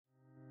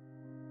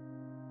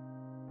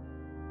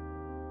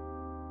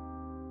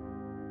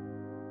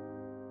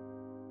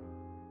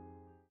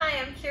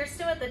I'm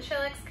Kirsten with the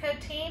ChillX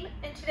Code team,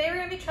 and today we're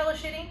going to be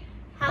troubleshooting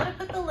how to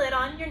put the lid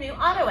on your new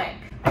AutoEgg.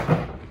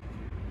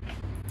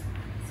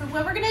 So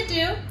what we're going to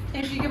do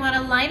is you're going to want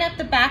to line up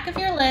the back of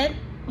your lid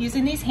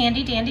using these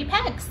handy dandy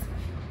pegs.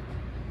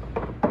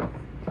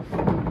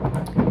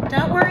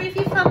 Don't worry if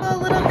you fumble a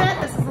little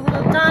bit. This is a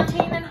little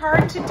daunting and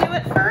hard to do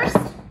at first,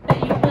 but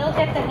you will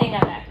get the hang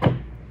of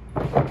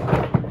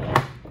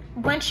it.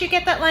 Once you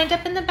get that lined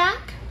up in the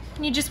back,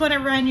 you just want to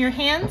run your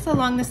hands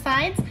along the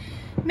sides,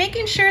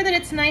 making sure that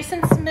it's nice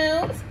and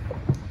smooth.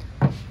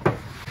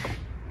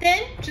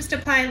 Then just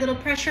apply a little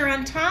pressure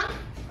on top,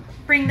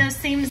 bring those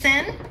seams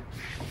in,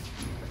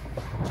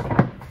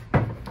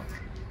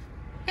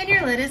 and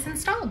your lid is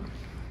installed.